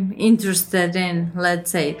me interested in,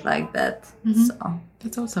 let's say it like that. So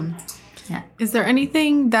That's awesome. yeah. Is there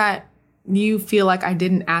anything that you feel like I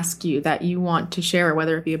didn't ask you that you want to share,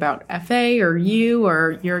 whether it be about FA or you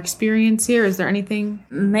or your experience here? Is there anything?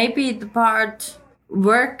 Maybe the part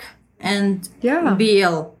work and Yeah.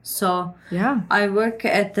 BL. So Yeah. I work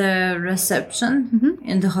at the reception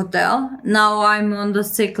in the hotel. Now I'm on the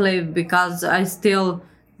sick leave because I still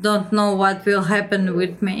don't know what will happen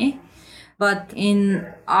with me. But in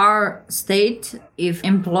our state, if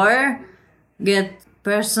employer get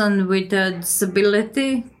person with a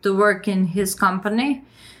disability to work in his company,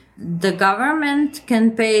 the government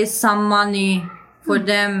can pay some money for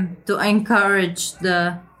them to encourage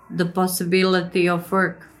the possibility of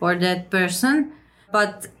work for that person.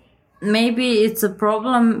 But maybe it's a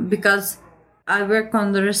problem because I work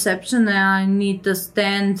on the reception and I need to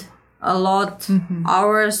stand a lot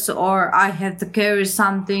hours, or I have to carry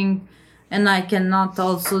something and I cannot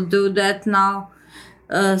also do that now.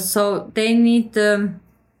 So they need to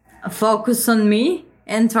focus on me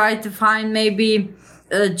and try to find maybe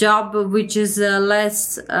a job which is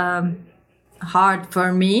less hard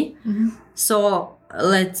for me. So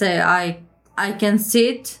let's say I can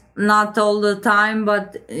sit, not all the time,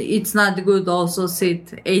 but it's not good also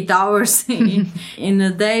sit 8 hours in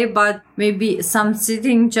a day, but maybe some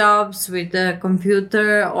sitting jobs with a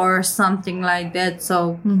computer or something like that,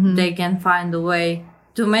 so they can find a way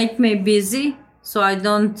to make me busy, so I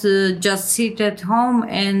don't just sit at home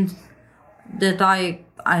and that I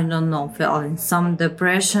don't know, feel in some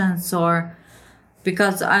depressions, or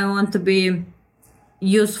because I want to be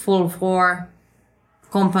useful for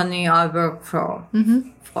company I work for.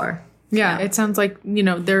 Yeah, it sounds like,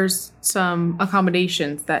 there's some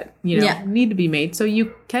accommodations that, need to be made. So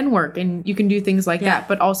you can work and you can do things like that,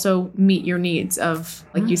 but also meet your needs of,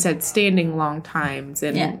 like you said, standing long times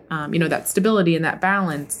and, that stability and that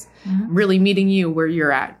balance, really meeting you where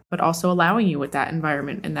you're at, but also allowing you with that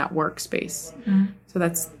environment and that workspace. So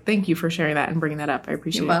thank you for sharing that and bringing that up. I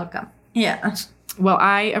appreciate it. You're welcome. Yeah. Well,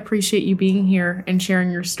 I appreciate you being here and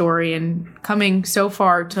sharing your story and coming so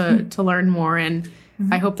far to learn more. And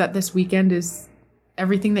I hope that this weekend is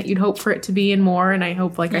everything that you'd hope for it to be and more. And I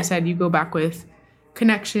hope, like I said, you go back with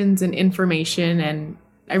connections and information. And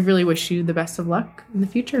I really wish you the best of luck in the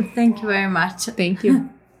future. Thank you very much. Thank you.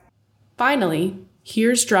 Finally,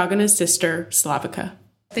 here's Dragana's sister, Slavica.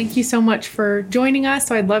 Thank you so much for joining us.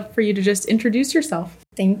 So I'd love for you to just introduce yourself.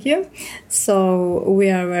 Thank you. So we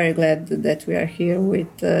are very glad that we are here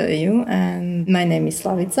with you. And my name is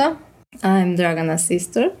Slavica. I'm Dragana's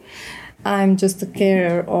sister. I'm just a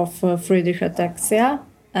carer of Friedreich Ataxia.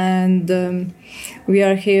 And we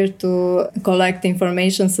are here to collect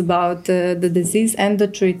information about the disease and the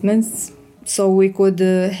treatments so we could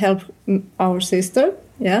help our sister.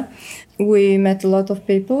 Yeah. We met a lot of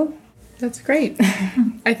people. That's great.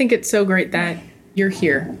 I think it's so great that you're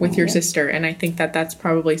here with your sister. And I think that that's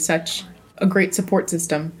probably such a great support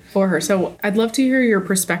system for her. So I'd love to hear your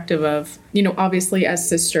perspective of, obviously as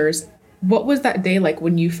sisters, what was that day like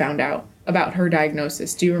when you found out about her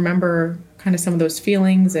diagnosis? Do you remember kind of some of those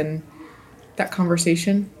feelings and that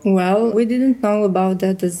conversation? Well, we didn't know about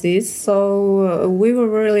that disease, so we were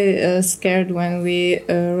really scared when we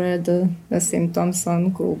read the symptoms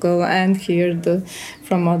on Google and heard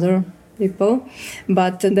from other people.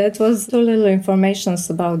 But that was too little information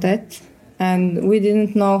about that, and we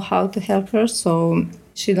didn't know how to help her, so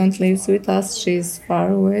she don't live with us. She's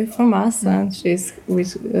far away from us, and she's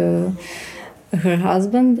with her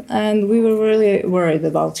husband, and we were really worried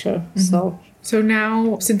about her. So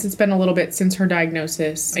now, since it's been a little bit since her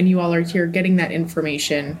diagnosis and you all are here getting that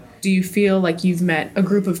information, do you feel like you've met a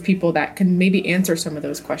group of people that can maybe answer some of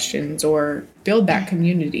those questions or build that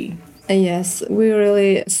community? Yes, we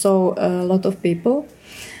really saw a lot of people,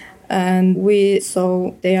 and we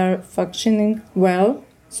saw they are functioning well.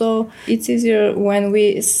 So it's easier when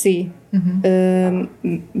we see,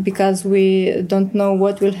 because we don't know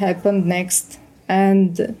what will happen next,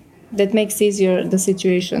 and that makes easier the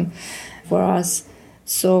situation for us.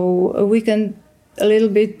 So we can a little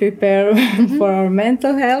bit prepare for our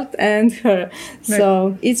mental health and her. Right.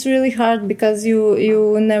 So it's really hard because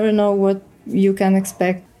you never know what you can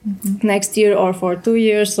expect next year or for 2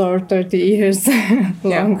 years or 30 years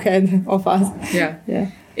long ahead of us. Yeah.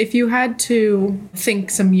 If you had to think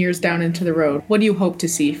some years down into the road, what do you hope to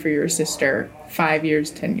see for your sister 5 years,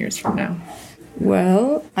 10 years from now?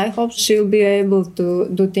 Well, I hope she'll be able to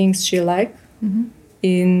do things she likes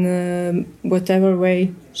in whatever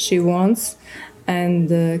way she wants and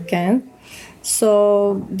can.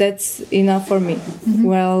 So that's enough for me.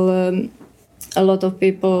 Well, a lot of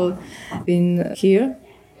people been here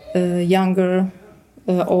younger,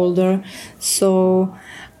 older. So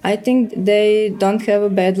I think they don't have a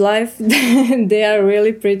bad life. They are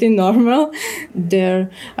really pretty normal. Their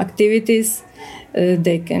activities,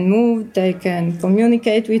 they can move, they can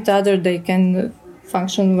communicate with others, they can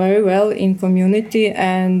function very well in community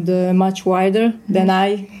and much wider than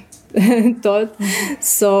I thought.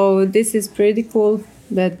 So this is pretty cool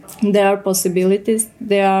that there are possibilities.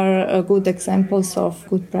 There are good examples of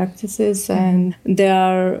good practices, and there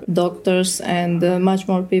are doctors and much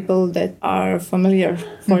more people that are familiar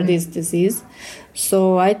for this disease.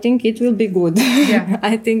 So I think it will be good. Yeah.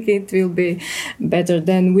 I think it will be better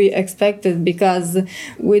than we expected, because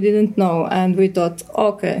we didn't know and we thought,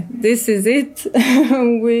 okay, this is it.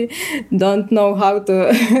 We don't know how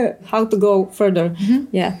to go further.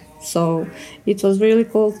 Yeah. So it was really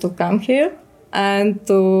cool to come here and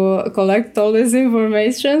to collect all this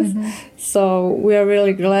information. So we are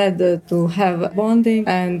really glad to have bonding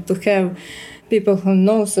and to have people who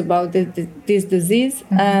knows about this disease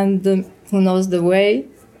and who knows the way,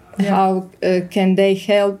 how can they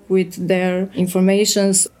help with their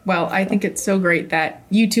informations. Well, I think it's so great that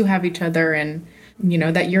you two have each other, and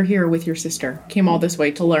that you're here with your sister, came all this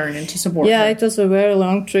way to learn and to support her. It was a very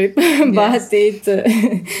long trip, but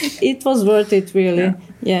it was worth it, really.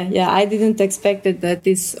 Yeah. I didn't expect it, that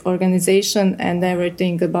this organization and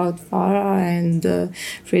everything about FARA and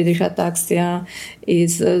Friedreich Ataxia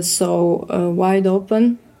is so wide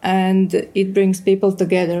open, and it brings people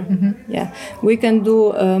together. Yeah, we can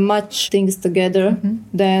do much things together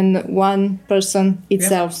than one person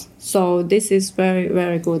itself. So this is very,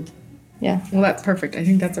 very good. Yeah. Well, that's perfect. I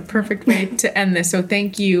think that's a perfect way to end this. So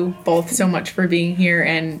thank you both so much for being here.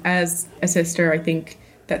 And as a sister, I think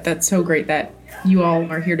that that's so great that you all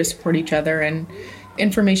are here to support each other and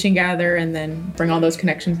information gather and then bring all those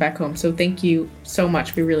connections back home. So thank you so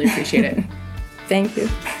much. We really appreciate it. Thank you.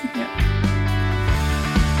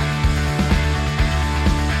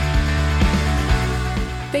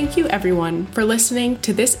 Thank you, everyone, for listening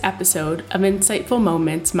to this episode of Insightful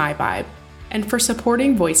Moments, My Vibe, and for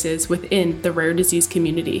supporting voices within the rare disease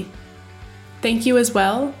community. Thank you as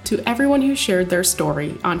well to everyone who shared their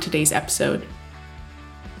story on today's episode.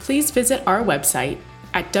 Please visit our website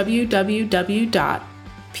at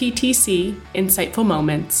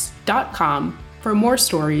www.ptcinsightfulmoments.com for more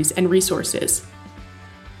stories and resources.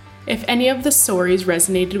 If any of the stories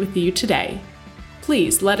resonated with you today,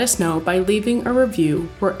 please let us know by leaving a review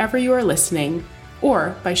wherever you are listening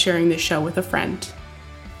or by sharing the show with a friend.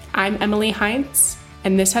 I'm Emily Heinz,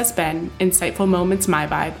 and this has been Insightful Moments My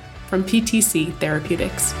Vibe from PTC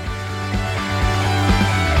Therapeutics.